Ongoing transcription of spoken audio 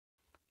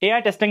AI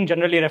testing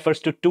generally refers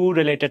to two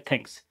related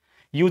things: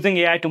 using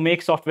AI to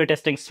make software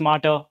testing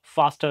smarter,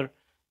 faster,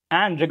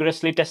 and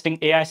rigorously testing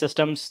AI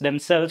systems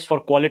themselves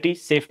for quality,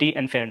 safety,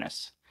 and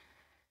fairness.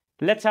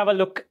 Let's have a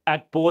look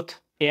at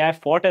both AI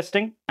for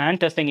testing and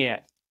testing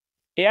AI.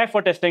 AI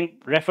for testing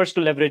refers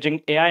to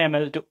leveraging AI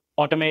ML to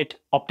automate,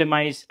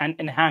 optimize, and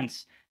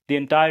enhance the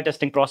entire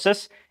testing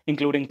process,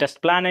 including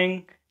test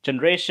planning,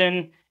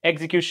 generation,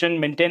 execution,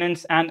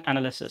 maintenance, and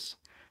analysis.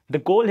 The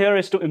goal here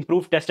is to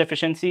improve test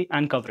efficiency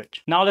and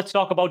coverage. Now let's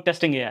talk about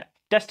testing AI.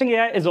 Testing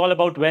AI is all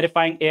about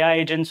verifying AI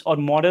agents or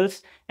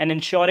models and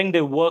ensuring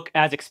they work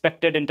as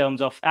expected in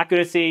terms of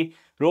accuracy,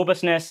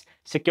 robustness,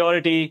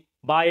 security,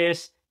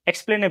 bias,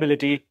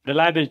 explainability,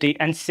 reliability,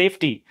 and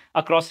safety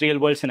across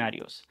real-world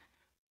scenarios.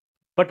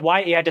 But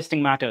why AI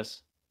testing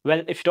matters?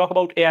 Well, if you talk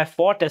about AI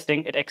for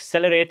testing, it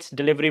accelerates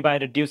delivery by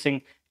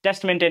reducing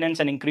test maintenance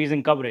and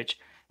increasing coverage,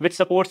 which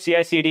supports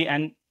CI/CD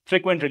and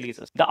frequent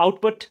releases. The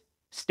output: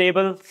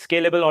 stable,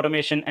 scalable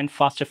automation and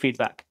faster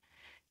feedback.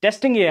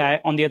 Testing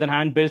AI, on the other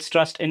hand, builds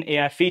trust in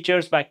AI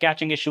features by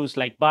catching issues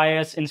like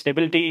bias,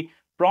 instability,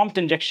 prompt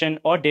injection,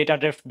 or data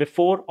drift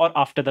before or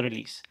after the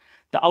release.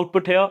 The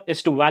output here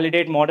is to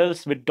validate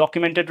models with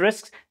documented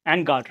risks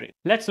and guardrails.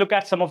 Let's look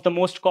at some of the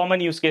most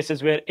common use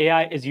cases where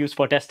AI is used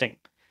for testing.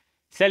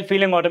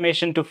 Self-healing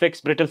automation to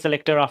fix brittle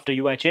selector after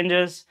UI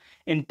changes,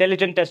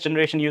 intelligent test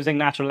generation using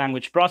natural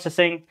language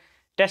processing,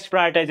 test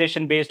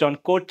prioritization based on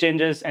code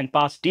changes and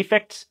past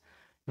defects,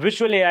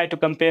 visual AI to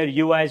compare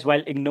UIs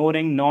while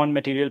ignoring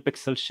non-material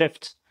pixel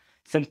shifts,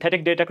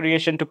 synthetic data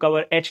creation to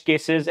cover edge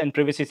cases and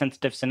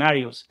privacy-sensitive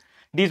scenarios.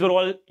 These were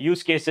all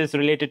use cases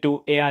related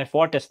to AI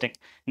for testing.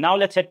 Now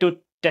let's head to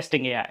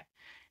testing AI.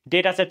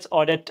 Datasets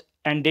audit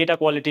and data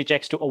quality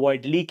checks to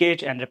avoid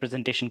leakage and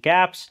representation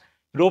gaps,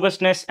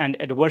 robustness and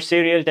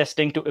adversarial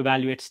testing to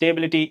evaluate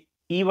stability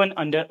even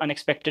under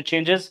unexpected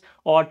changes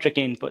or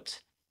tricky inputs,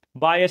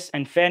 bias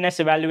and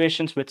fairness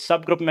evaluations with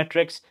subgroup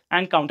metrics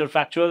and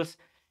counterfactuals,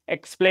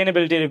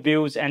 explainability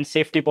reviews, and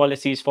safety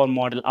policies for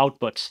model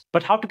outputs.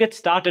 But how to get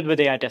started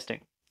with AI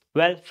testing?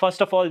 Well, first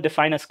of all,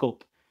 define a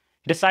scope.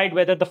 Decide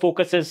whether the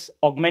focus is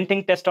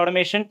augmenting test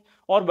automation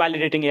or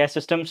validating AI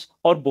systems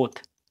or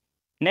both.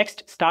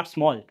 Next, start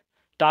small.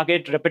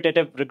 Target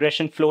repetitive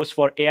regression flows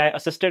for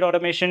AI-assisted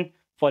automation,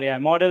 for AI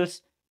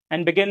models,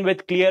 and begin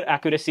with clear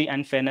accuracy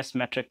and fairness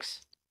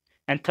metrics.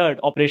 And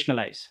third,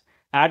 operationalize.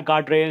 Add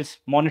guardrails,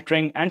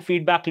 monitoring, and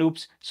feedback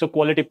loops so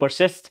quality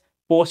persists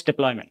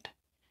post-deployment.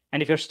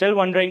 And if you're still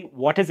wondering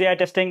what is AI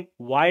testing,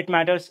 why it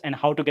matters, and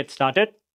how to get started,